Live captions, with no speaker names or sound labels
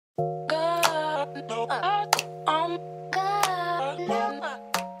Hey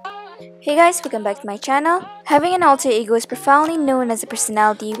guys, welcome back to my channel. Having an alter ego is profoundly known as a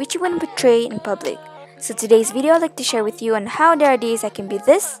personality which you wouldn't portray in public. So today's video I'd like to share with you on how there are days I can be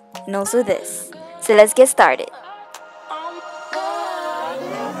this and also this. So let's get started.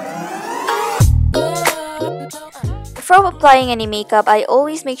 Before applying any makeup, I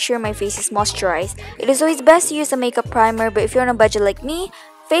always make sure my face is moisturized. It is always best to use a makeup primer, but if you're on a budget like me,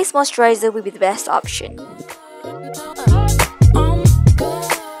 face moisturizer will be the best option.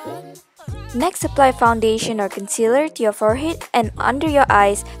 Next, apply foundation or concealer to your forehead and under your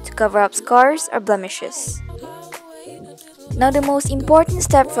eyes to cover up scars or blemishes. Now the most important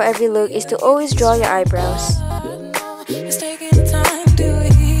step for every look is to always draw your eyebrows.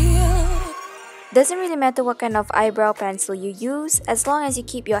 Doesn't really matter what kind of eyebrow pencil you use, as long as you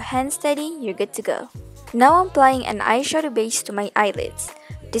keep your hand steady, you're good to go. Now I'm applying an eyeshadow base to my eyelids.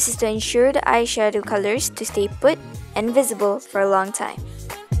 This is to ensure the eyeshadow colors to stay put and visible for a long time.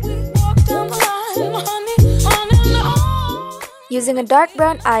 Using a dark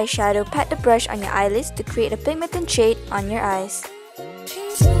brown eyeshadow, pat the brush on your eyelids to create a pigmented shade on your eyes.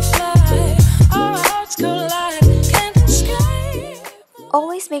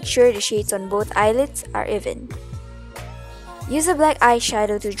 Always make sure the shades on both eyelids are even. Use a black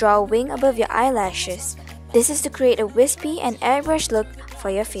eyeshadow to draw a wing above your eyelashes. This is to create a wispy and airbrush look for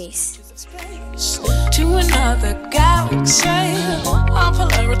your face.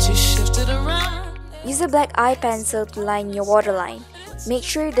 Use a black eye pencil to line your waterline. Make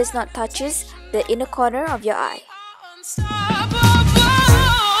sure it does not touch the inner corner of your eye.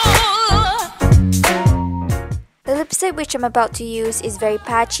 The lipstick which I'm about to use is very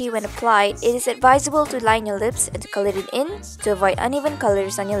patchy when applied. It is advisable to line your lips and to color it in to avoid uneven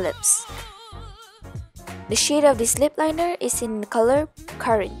colors on your lips. The shade of this lip liner is in the color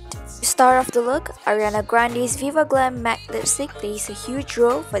Current. To start off the look, Ariana Grande's Viva Glam matte lipstick plays a huge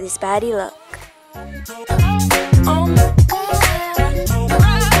role for this baddie look.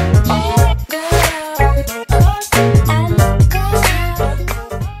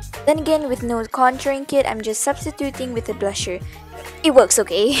 Then again, with no contouring kit, I'm just substituting with a blusher. It works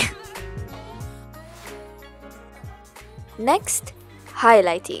okay. Next,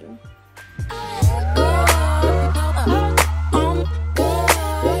 highlighting.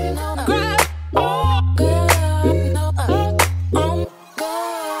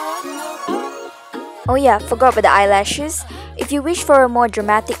 Oh yeah, forgot about the eyelashes. If you wish for a more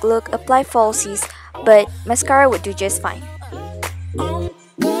dramatic look, apply falsies, but mascara would do just fine.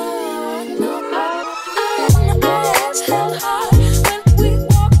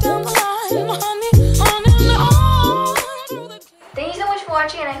 Thank you so much for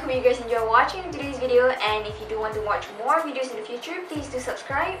watching, and I hope you guys enjoyed watching today's video. And if you do want to watch more videos in the future, please do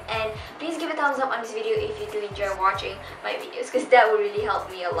subscribe and please give a thumbs up on this video if you do enjoy watching my videos, because that would really help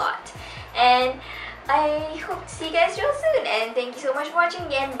me a lot. And I hope to see you guys real soon, and thank you so much for watching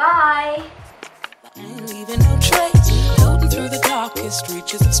again. Bye! Leaving no trace, floating through the darkest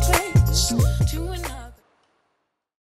reaches of space.